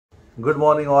Good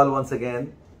morning all once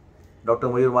again. Dr.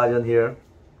 Mayuresh Mahajan here.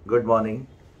 Good morning.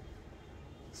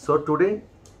 So today,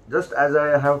 just as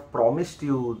I have promised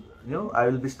you, I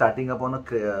will be starting up on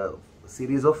a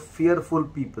series of fearful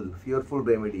people, fearful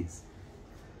remedies.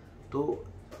 So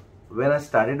when I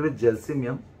started with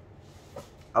gelsemium,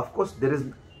 of course there is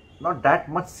not that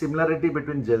much similarity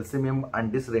between gelsemium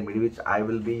and this remedy which I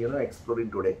will be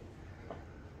exploring today.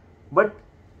 But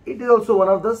it is also one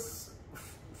of the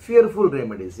fearful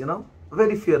remedies,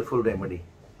 very fearful remedy.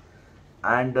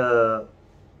 And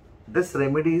this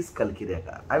remedy is CALCAREA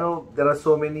CARB. I know there are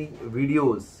so many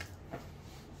videos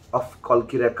of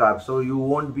CALCAREA CARB, so you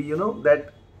won't be,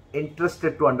 that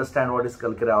interested to understand what is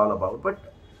CALCAREA all about.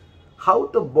 But how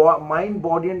the mind,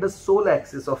 body and the soul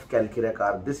axis of CALCAREA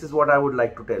CARB, this is what I would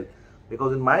like to tell.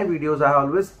 Because in my videos, I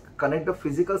always connect the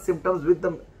physical symptoms with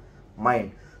the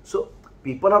mind. So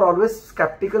people are always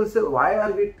skeptical, say, why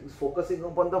are we focusing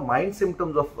upon the mind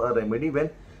symptoms of a remedy when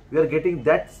we are getting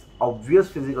that obvious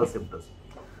physical symptoms?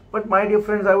 But my dear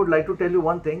friends, I would like to tell you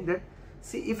one thing, that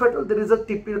see, if at all there is a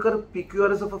typical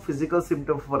PQRS of a physical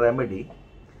symptom of a remedy,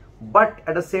 but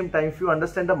at the same time, if you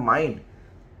understand the mind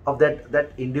of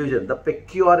that individual, the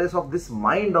PQRS of this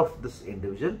mind of this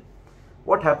individual,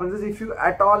 what happens is, if you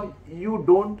at all, you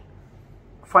don't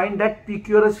find that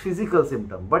PQRS physical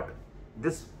symptom, but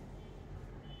this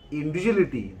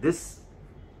individuality, this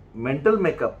mental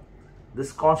makeup,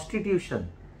 this constitution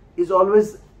is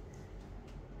always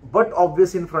but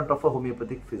obvious in front of a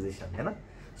homeopathic physician.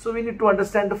 So we need to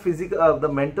understand the physical, the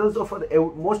mentals of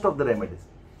most of the remedies.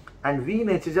 And we in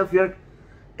HHF, we are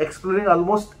exploring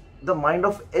almost the mind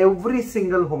of every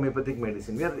single homeopathic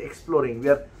medicine. We are exploring, we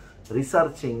are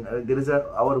researching. There is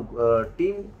our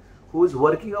team who is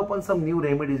working upon some new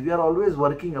remedies. We are always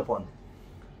working upon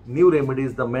new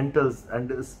remedies, the mentals, and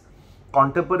this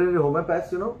contemporary homeopaths,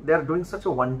 they are doing such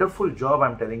a wonderful job,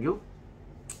 I'm telling you.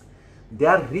 They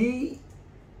are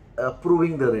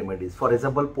proving the remedies. For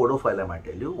example, podophyllum, I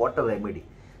tell you, what a remedy.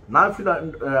 Now, if you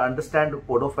understand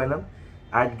podophyllum,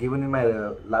 I had given in my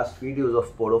last videos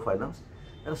of podophyllums,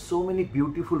 there are so many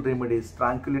beautiful remedies: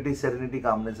 tranquility, serenity,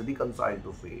 calmness, reconcile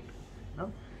to fate.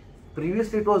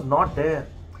 Previously, it was not there.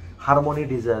 Harmony,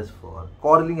 desires for,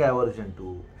 quarreling, aversion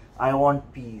to, I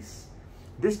want peace.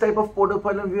 This type of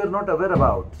podophyllum we are not aware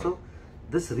about. So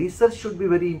this research should be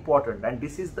very important, and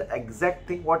this is the exact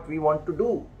thing what we want to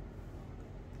do.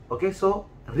 Okay, so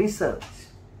research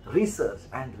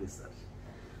and research.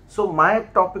 So my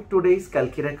topic today is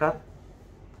CALCAREA CARB.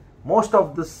 Most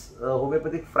of this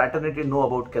homeopathic fraternity know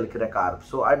about CALCAREA CARB,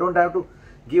 so I don't have to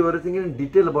give everything in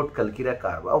detail about CALCAREA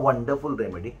CARB, a wonderful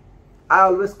remedy. I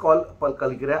always call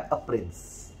CALCAREA a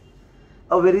prince,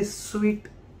 a very sweet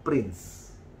prince.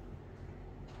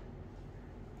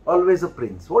 Always a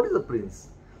prince. What is a prince?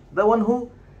 The one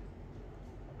who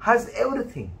has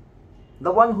everything,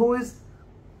 the one who is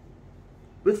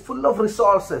with full of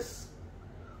resources,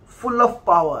 full of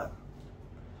power,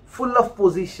 full of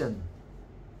position,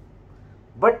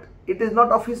 but it is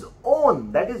not of his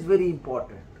own. That is very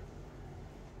important.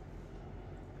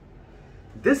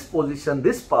 This position,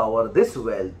 this power, this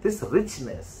wealth, this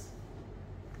richness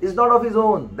is not of his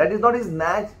own. That is not his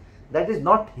that is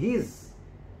not his.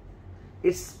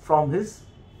 It's from his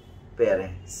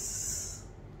parents.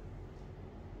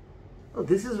 So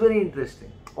this is very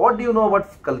interesting. What do you know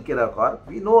about CALCAREA CARB?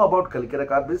 We know about CALCAREA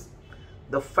CARB is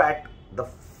the fat, the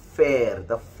fair,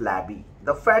 the flabby.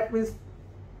 The fat means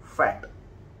fat.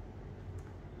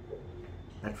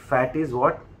 That fat is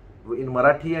what in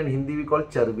Marathi and Hindi we call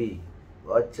charbi.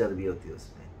 What charbi hoti hai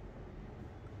usme?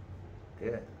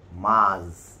 Okay,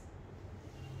 mass.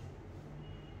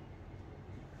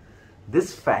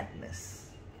 This fatness,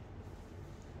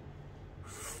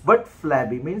 but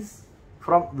flabby means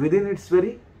from within it's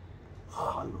very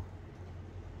hollow,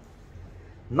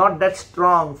 not that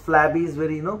strong. Flabby is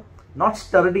very, not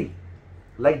sturdy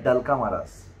like Dalka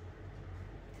Maras.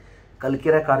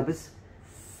 CALCAREA CARB is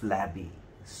flabby,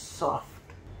 soft.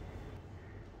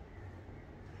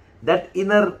 That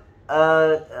inner,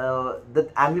 that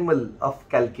animal of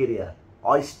CALCAREA,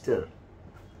 oyster,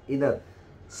 inner,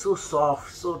 so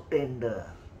soft, so tender,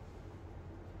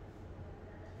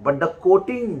 but the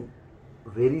coating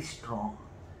very strong.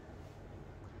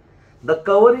 The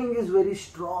covering is very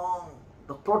strong,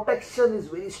 the protection is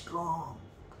very strong,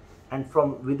 and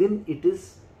from within it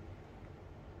is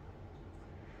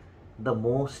the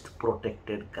most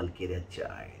protected CALCAREA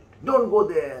child. Don't go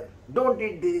there, don't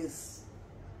eat this,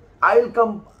 I'll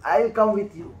come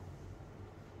with you.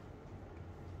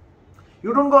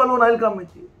 You don't go alone, I'll come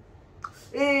with you.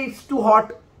 Hey, it's too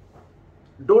hot.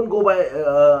 Don't go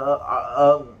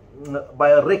by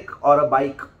a rick or a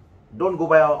bike. Don't go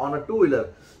by on a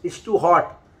two-wheeler. It's too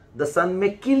hot. The sun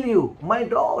may kill you. My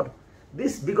God.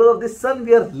 Because of this sun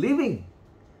we are living.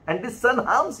 And this sun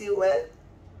harms you, man.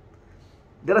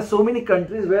 There are so many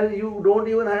countries where you don't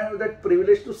even have that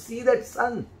privilege to see that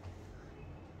sun.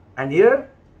 And here,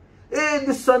 hey,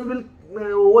 this sun will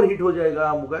overheat ho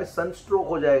jayega, guys, sunstroke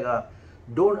ho jayega.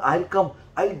 Don't, I'll come,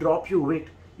 I'll drop you, wait.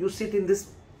 You sit in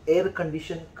this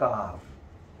air-conditioned car.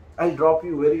 I'll drop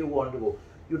you where you want to go.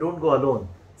 You don't go alone.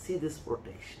 See this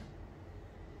protection.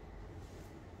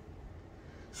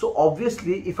 So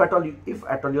obviously, if at all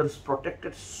you're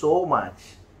protected so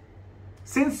much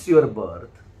since your birth,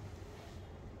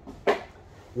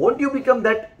 won't you become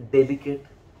that delicate?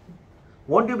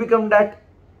 Won't you become that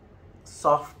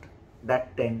soft,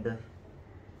 that tender?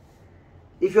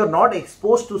 If you're not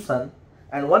exposed to sun,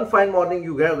 and one fine morning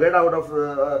you get out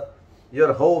of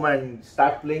your home and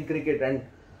start playing cricket, and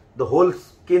the whole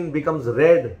skin becomes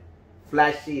red,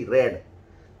 flashy red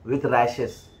with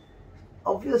rashes,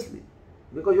 obviously,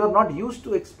 because you are not used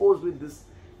to exposed with this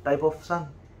type of sun,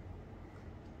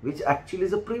 which actually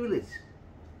is a privilege,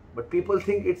 but people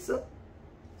think it's a,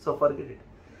 so forget it.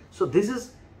 So this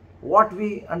is what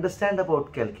we understand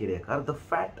about CALCAREA CARB: the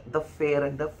fat, the fair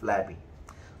and the flabby.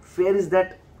 Fair is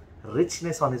that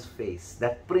richness on his face,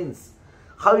 that prince.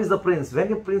 How is the prince?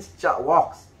 When a prince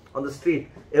walks on the street,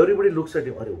 everybody looks at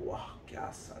him. Wow,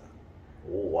 kya sara.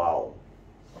 Oh, wow.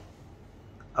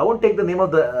 I won't take the name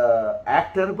of the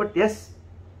actor, but yes,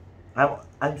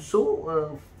 I'm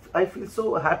so, I feel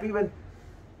so happy when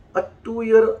a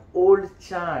 2-year-old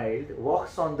child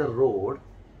walks on the road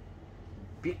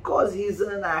because he's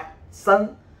an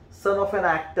son of an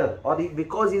actor, or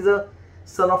because he's a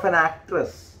son of an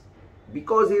actress,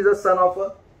 because he's a son of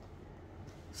a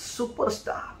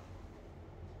superstar.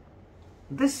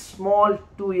 This small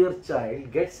 2-year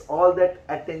child gets all that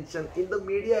attention in the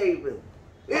media even.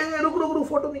 Hey, ruk,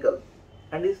 photo nikal.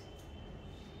 And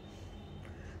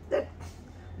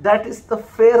that is the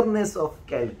fairness of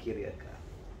CALCAREA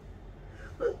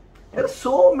CARB. There are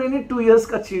so many 2 years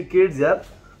ka kids yaar.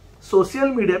 Social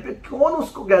media पे कौन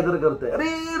उसको gather करता है?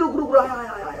 अरे रुक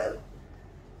यार,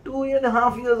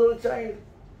 2.5 years old child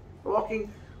walking,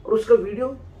 और उसका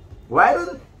video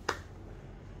viral.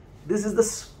 This is the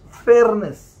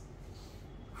fairness.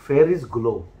 Fair is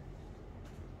glow.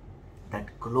 That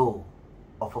glow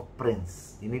of a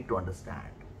prince. You need to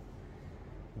understand.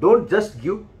 Don't just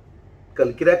give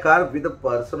CALCAREA CARB with a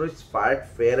person who is fat,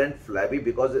 fair and flabby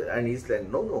because and he's like,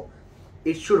 no.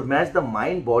 It should match the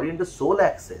mind, body and the soul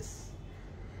axis.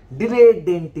 Delayed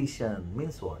dentition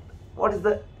means what? What is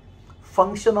the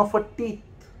function of a teeth?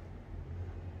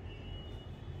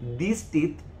 These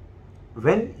teeth,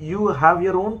 when you have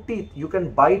your own teeth, you can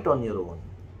bite on your own.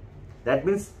 That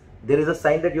means there is a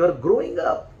sign that you are growing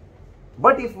up.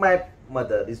 But if my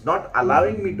mother is not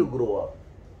allowing me to grow up,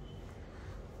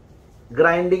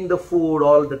 grinding the food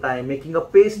all the time, making a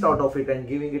paste out of it and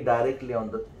giving it directly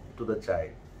to the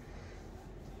child,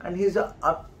 and he's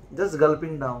just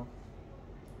gulping down.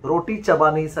 रोटी चबा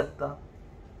नहीं सकता,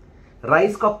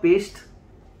 rice का paste,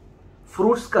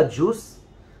 fruits का juice.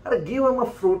 अरे give him a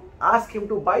fruit, ask him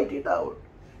to bite it out.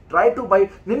 Try to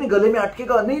bite. नहीं गले में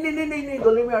अटकेगा, नहीं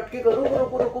गले में अटकेगा,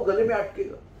 रुको गले में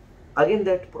अटकेगा. Again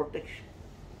that protection,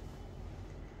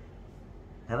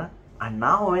 है ना? And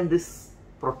now when this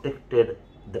protected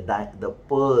the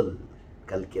pearl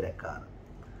CALCAREA CARB,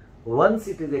 once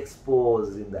it is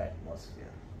exposed in the atmosphere,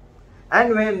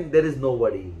 and when there is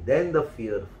nobody, then the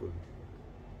fearful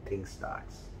thing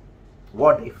starts.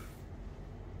 What if?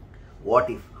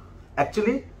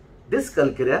 Actually, this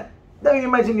CALCAREA, now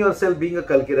imagine yourself being a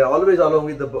CALCAREA, always along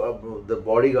with the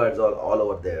bodyguards all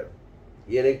over there.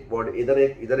 Here ek body,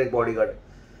 idhar ek bodyguard.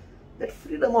 That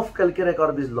freedom of CALCAREA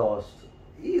CARB is lost.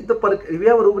 We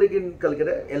have a rubric in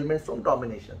CALCAREA, elements from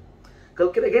domination.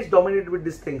 CALCAREA gets dominated with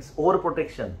these things,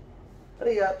 overprotection.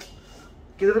 अरे यार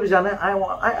किधर भी जाना है,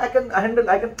 I can handle,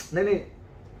 नहीं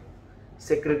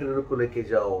secretary को लेके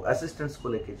जाओ, असिस्टेंट्स को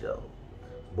लेके जाओ,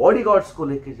 बॉडीगार्ड्स को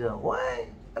लेके जाओ. Why?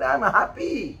 अरे I'm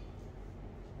happy.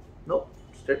 No,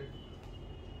 straight.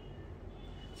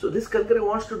 So this CALCAREA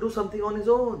wants to do something on his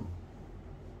own,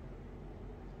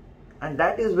 and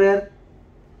that is where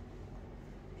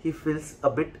he feels a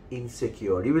bit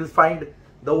insecure. You will find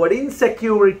the word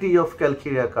insecurity of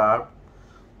CALCAREA CARB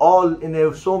all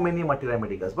in so many materia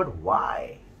medicas. But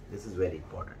why? This is very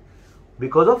important.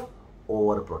 Because of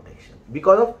overprotection.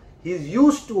 Because of he is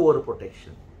used to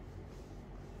overprotection.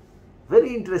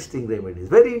 Very interesting remedies.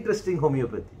 Very interesting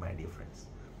homeopathy, my dear friends.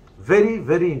 Very,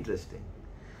 very interesting.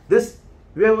 This,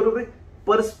 we have a rubric,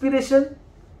 perspiration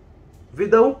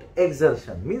without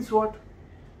exertion. Means what?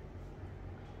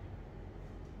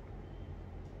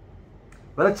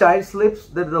 When a child sleeps,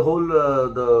 then the whole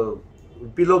the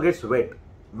pillow gets wet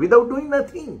without doing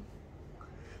nothing.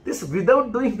 This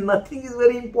without doing nothing is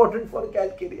very important for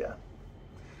CALCAREA.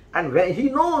 And when he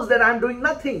knows that I am doing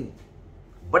nothing,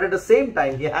 but at the same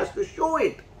time he has to show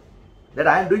it that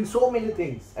I am doing so many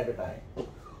things at a time.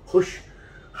 Hush,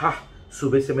 ha,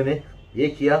 सुबह से मैंने ये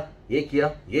किया, ये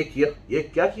किया, ये किया, ये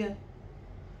क्या किया?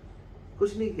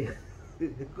 कुछ नहीं किया,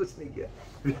 कुछ नहीं किया.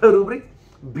 We have rubric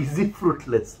busy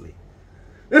fruitlessly.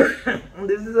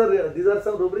 These are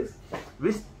some rubrics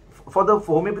which for the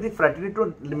homeopathic fraternity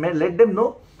to let them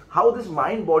know how this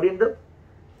mind, body and the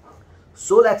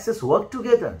soul axis work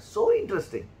together. So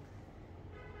interesting.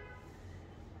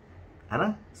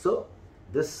 Anna? So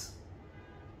this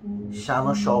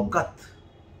Shana Shaukat,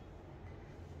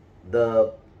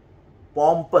 the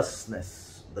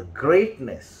pompousness, the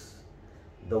greatness,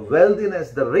 the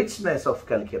wealthiness, the richness of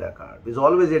CALCAREA CARB is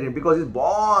always there because he's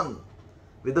born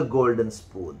with a golden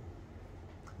spoon.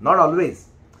 Not always.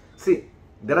 See,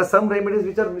 there are some remedies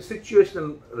which are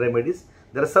situational remedies.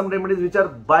 There are some remedies which are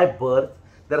by birth.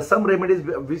 There are some remedies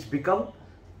which become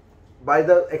by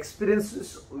the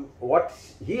experiences what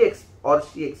he or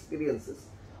she experiences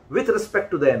with respect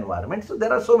to the environment. So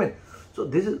there are so many. So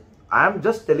this is, I am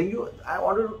just telling you, I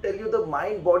wanted to tell you the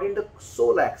mind, body and the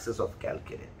soul axis of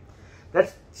CALCAREA.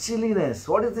 That's chilliness.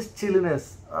 What is this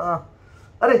chilliness?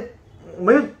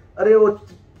 Mayur, वो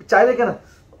चाय लेके ना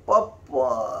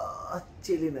पापा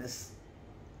chilliness.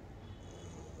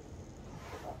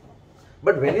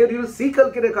 But whenever you see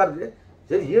CALCAREA CARB,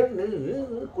 ये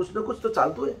कुछ ना कुछ तो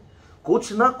चालू है,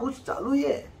 कुछ ना कुछ चालू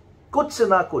है, कुछ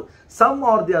ना कुछ. Some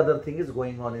or the other thing is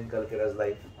going on in CALCAREA's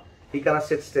life. He cannot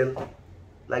sit still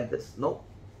like this. No.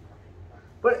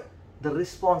 But the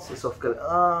responses of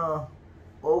CALCAREA,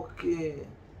 okay,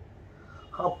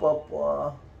 ha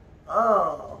papa,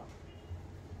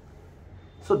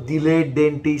 So delayed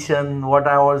dentition, what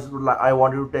I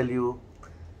wanted to tell you,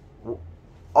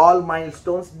 all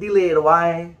milestones delayed.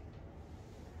 Why?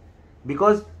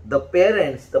 Because the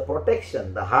parents, the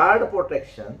protection, the hard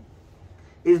protection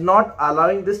is not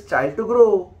allowing this child to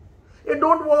grow. Hey,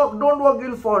 don't walk, you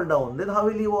will fall down. Then how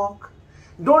will he walk?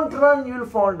 Don't run, you will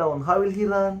fall down. How will he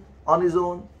run on his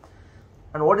own?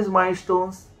 And what is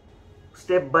milestones?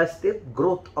 Step by step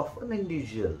growth of an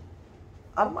individual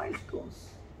are milestones.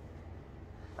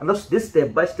 And this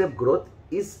step by step growth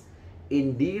is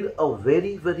indeed a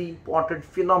very, very important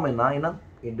phenomena in an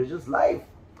individual's life.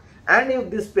 And if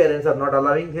these parents are not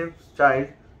allowing his child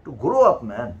to grow up,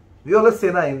 man, we always say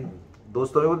na in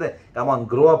doston mein bolte, come on,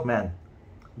 grow up, man.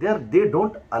 They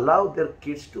don't allow their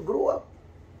kids to grow up.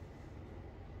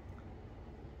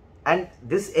 And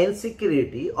this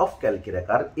insecurity of CALCAREA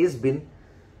CARB is been,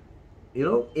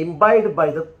 imbibed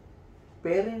by the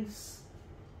parents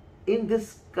in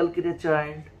this CALCAREA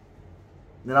child.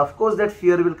 Then of course that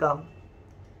fear will come.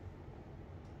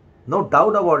 No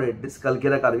doubt about it. This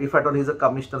CALCAREA CARB, if at all he is a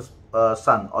commissioner's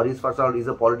son, or if at all he is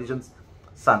a politician's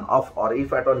son, or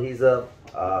if at all he is a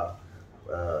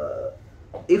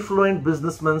affluent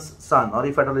businessman's son, or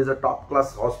if at all he is a top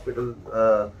class hospital,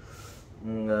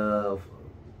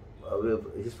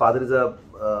 his father is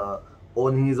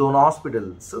owning his own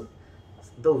hospital. So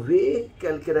the way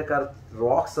CALCAREA CARB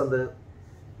rocks on the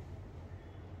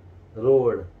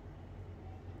road,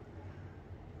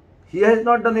 he has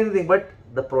not done anything, but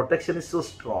the protection is so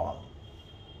strong.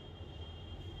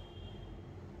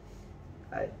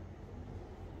 Right?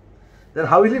 Then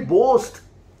how will he boast?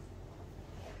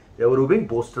 They were being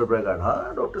boaster bragad.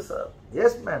 Huh, doctor sir?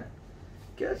 Yes, man.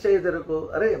 क्या चाहिए तेरे को?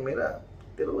 अरे मेरा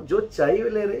तेरे को जो चाहिए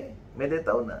ले रे, मैं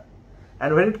देता हूँ ना.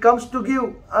 And when it comes to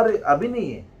give, अरे अभी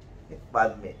नहीं है,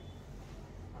 बाद में.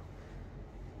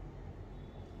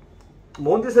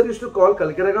 Mohanty sir used to call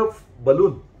CALCAREA CARB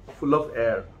balloon full of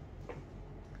air.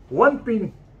 One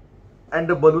pin and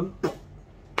the balloon.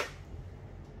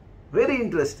 Very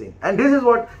interesting. And this is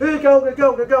what, hey, क्या होगा, क्या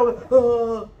होगा, क्या होगा?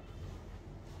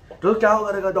 तो क्या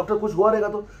होगा? डॉक्टर कुछ हुआ रहेगा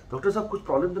तो डॉक्टर साहब कुछ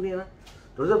प्रॉब्लम तो नहीं है ना?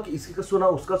 डॉक्टर साहब इसी का सुना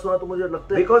उसका सुना तो मुझे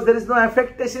लगता है. Because there is no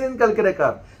affectation in CALCAREA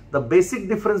CARB. The basic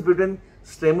difference between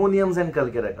stramoniums and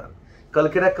CALCAREA CARB.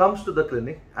 CALCAREA comes to the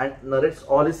clinic and narrates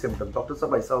all his symptoms. Doctor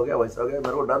साहब ऐसा हो गया, वैसा हो गया,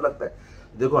 मेरे को डर लगता है.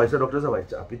 देखो ऐसा डॉक्टर साहब,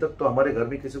 अभी तक तो हमारे घर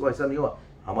में किसी को ऐसा नहीं हुआ.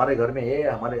 हमारे घर में ये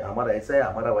हमारा ऐसा है,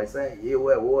 हमारा वैसा है, ये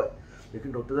हुआ है, वो है.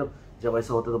 लेकिन डॉक्टर साहब जब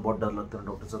ऐसा होता है तो बहुत डर लगता है.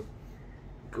 डॉक्टर साहब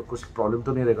कुछ प्रॉब्लम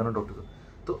तो नहीं रहेगा ना डॉक्टर साहब?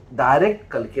 तो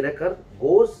direct CALCAREA CARB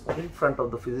goes in front of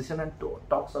the physician and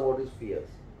talks about his fears.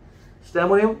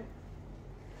 स्टेमोनियम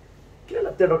क्या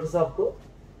लगता है डॉक्टर साहब को?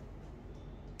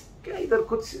 क्या इधर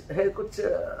कुछ है, कुछ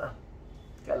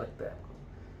क्या लगता है आपको?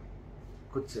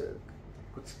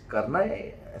 कुछ करना है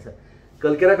ऐसा?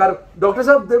 कलकेरा कार्ब, डॉक्टर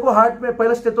साहब देखो हार्ट में,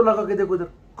 पहले स्टेथो लगा के देखो इधर,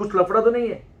 कुछ लफड़ा तो नहीं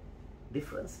है?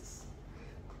 Differences.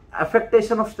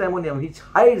 Affectation of stramonium. He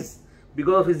hides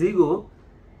because of his ego.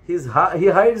 He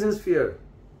hides his fear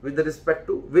with the respect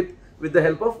to with the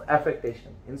help of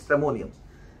affectation in stramoniums.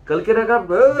 कलकेरा carb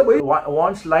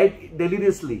wants light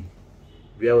deliriously.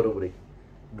 We have rubric.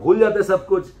 भूल जाते सब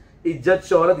कुछ, इज्जत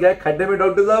शोहरत गए खड्डे में,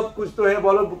 doctor साहब कुछ तो है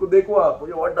बोलो, देखो आप,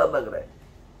 मुझे बहुत डर लग रहा है.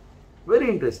 Very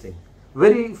interesting,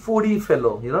 very foodie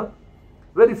fellow, you know,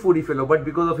 very foodie fellow, but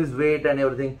because of his weight and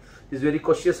everything, he's very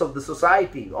cautious of the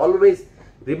society. Always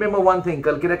remember one thing,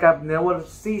 Kalkera Carb never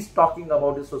cease talking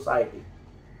about his society.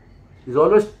 He's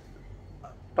always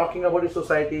talking about his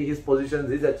society, his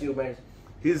positions, his achievements,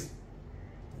 his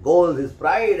goals, his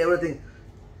pride, everything.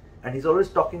 And he's always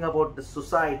talking about the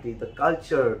society, the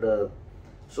culture, the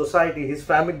society, his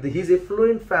family, his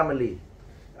affluent family.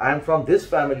 I am from this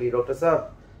family, Dr. Saab.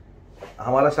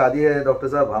 हमारा शादी है doctor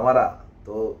साहब, हमारा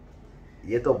तो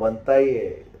ये तो बनता ही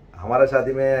है, हमारा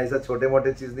शादी में ऐसा छोटे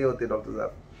मोटे चीज नहीं होती डॉक्टर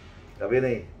साहब, कभी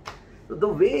नहीं. So the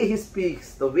way he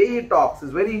speaks, the way he talks is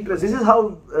very interesting. This is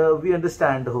how we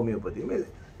understand homeopathy.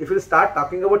 If you start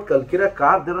talking about Kalkera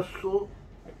Carb, there are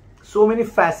so many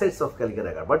facets of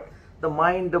Kalkera Carb, but the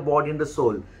mind, the body and the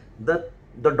soul, the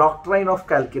doctrine of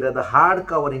Kalkera, the hard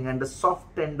covering and the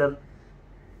soft tender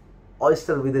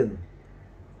oyster within,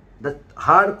 the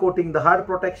hard coating, the hard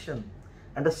protection,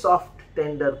 and the soft,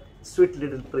 tender, sweet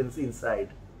little prince inside.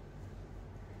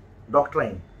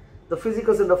 Doctrine. The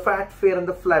physicals and the fat, fair and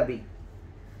the flabby.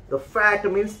 The fat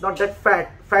means not that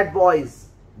fat boys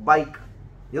bike.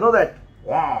 You know that?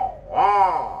 Wow,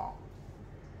 wow.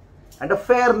 And the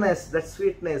fairness, that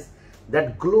sweetness,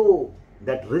 that glow,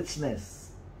 that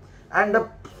richness, and the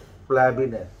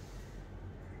flabbiness.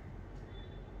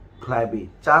 Flabby.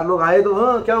 चार लोग आए तो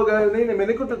हाँ क्या हो गया, नहीं नहीं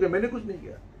मैंने कुछ नहीं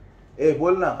किया, ए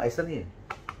बोलना ऐसा नहीं है,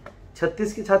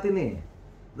 36 की छाती नहीं है.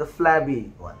 The flabby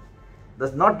one,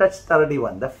 the not that sturdy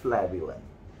one, the flabby one.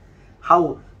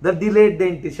 How the delayed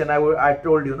dentition, I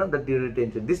told you, the delayed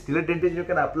dentition. This delayed dentition you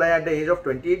can apply at the age of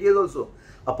 28 years also.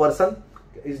 A person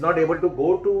is not able to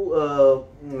go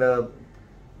to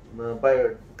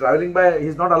by traveling by, he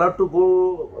is not allowed to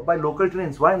go by local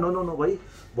trains. Why? No भाई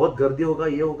बहुत गर्दी होगा,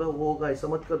 ये होगा वो होगा, ऐसा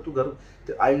मत कर तू घर.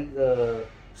 I'll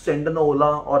send an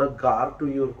Ola or a car to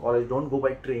your college, don't go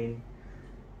by train.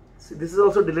 See, this is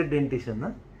also delayed dentition,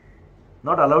 na?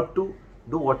 Not allowed to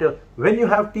do whatever. When you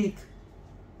have teeth,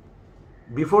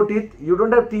 before teeth you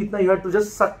don't have teeth, now you have to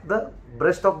just suck the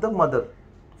breast of the mother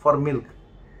for milk,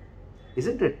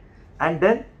 isn't it? And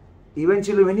then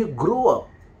eventually when you grow up,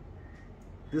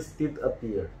 this teeth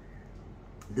appear,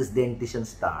 this dentition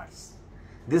starts,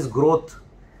 this growth.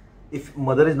 If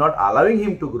mother is not allowing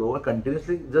him to grow,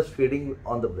 continuously just feeding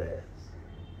on the breast,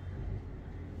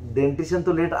 dentition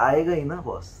to late आएगा ही ना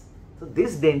boss. So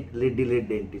this delayed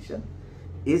dentition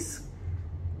is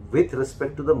with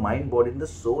respect to the mind, body and the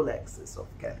soul axis of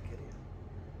CALCAREA.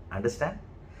 Understand?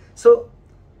 So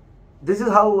this is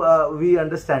how we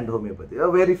understand homeopathy.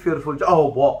 A very fearful, oh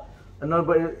wow,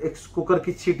 एक cooker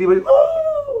की सीटी बजी,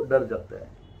 डर जाता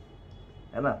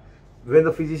है ना. When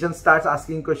the physician starts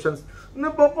asking questions,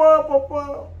 no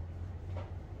papa,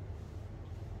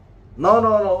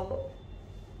 no,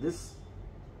 this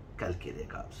CALCAREA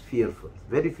carbs, fearful,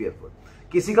 very fearful.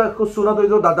 किसी का कुछ सुना तो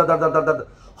इधर दादा,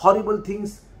 horrible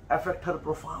things affect her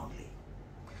profoundly.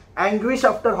 Anguish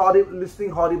after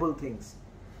listening horrible things.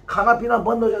 खाना पीना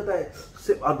बंद हो जाता है.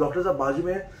 अब डॉक्टर साहब बाजू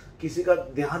में किसी का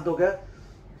देहांत हो गया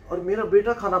और मेरा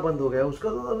बेटा खाना बंद हो गया, उसका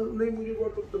तो नहीं, मुझे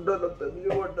बहुत डर लगता है, मुझे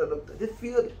बहुत डर लगता है. This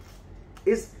fear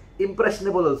is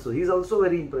impressionable also. He is also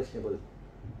very impressionable.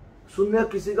 सुनने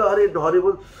किसी का अरे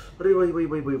horrible, अरे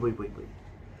भाई.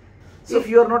 So if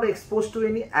you are not exposed to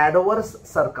any adverse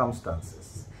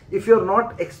circumstances, if you are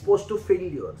not exposed to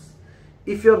failures,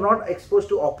 if you are not exposed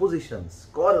to oppositions,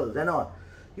 quarrels and all,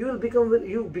 you will become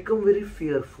very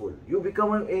fearful. You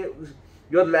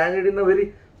are landed in a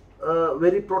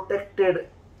very protected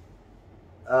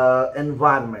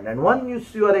environment, and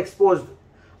once you are exposed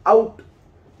out,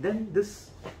 then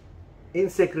this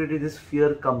insecurity, this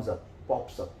fear comes up,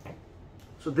 pops up.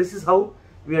 So this is how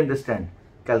we understand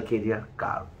CALCAREA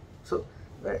carb. So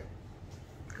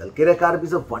CALCAREA carb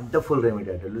is a wonderful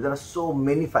remedy. I tell you, there are so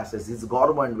many facets. He's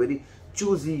gourmand, very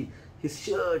choosy. His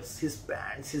shirts, his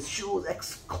pants, his shoes,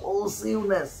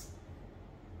 exclusiveness,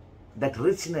 that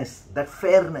richness, that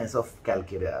fairness of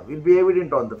CALCAREA will be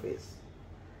evident on the face.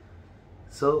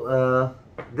 So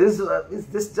this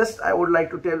just I wanted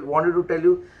to tell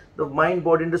you the mind,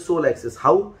 body and the soul axis,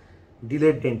 how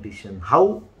delayed dentition,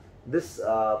 how this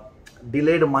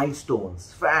delayed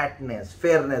milestones, fatness,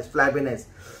 fairness, flabbiness,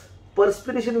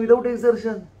 perspiration without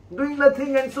exertion. Doing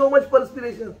nothing and so much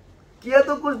perspiration. किया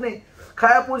तो कुछ नहीं,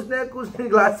 खाया कुछ नहीं,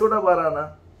 glass soda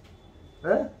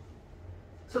बाराना.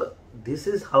 So this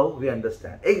is how we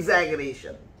understand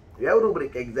exaggeration. We have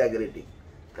rubric exaggerating.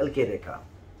 CALCAREA CARB.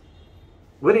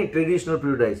 Very traditional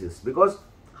prejudices because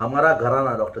हमारा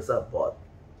घराना doctor साहब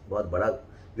बहुत बड़ा.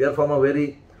 We are from a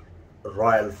very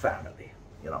royal family,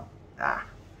 you know.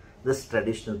 This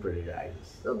traditional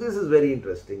prejudices. So this is very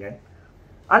interesting and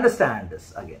understand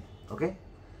this again. Okay.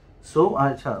 So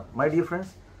my dear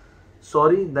friends,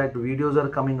 sorry that videos are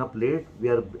coming up late. We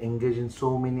are engaged in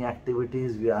so many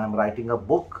activities. I am writing a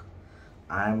book.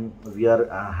 We are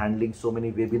handling so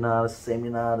many webinars,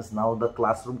 seminars. Now the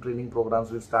classroom training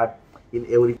programs will start in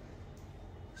every.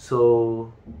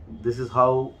 So this is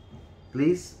how.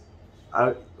 Please,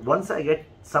 once I get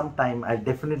some time, I'll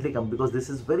definitely come because this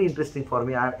is very interesting for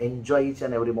me. I enjoy each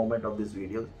and every moment of this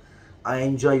video. I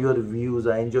enjoy your views.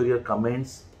 I enjoy your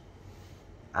comments.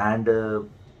 And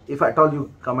if at all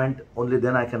you comment, only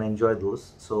then I can enjoy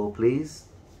those. So please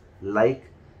like,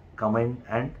 comment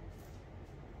and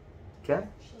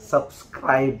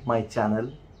subscribe my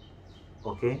channel.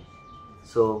 Okay.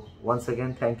 So once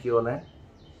again, thank you all and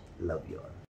love you all.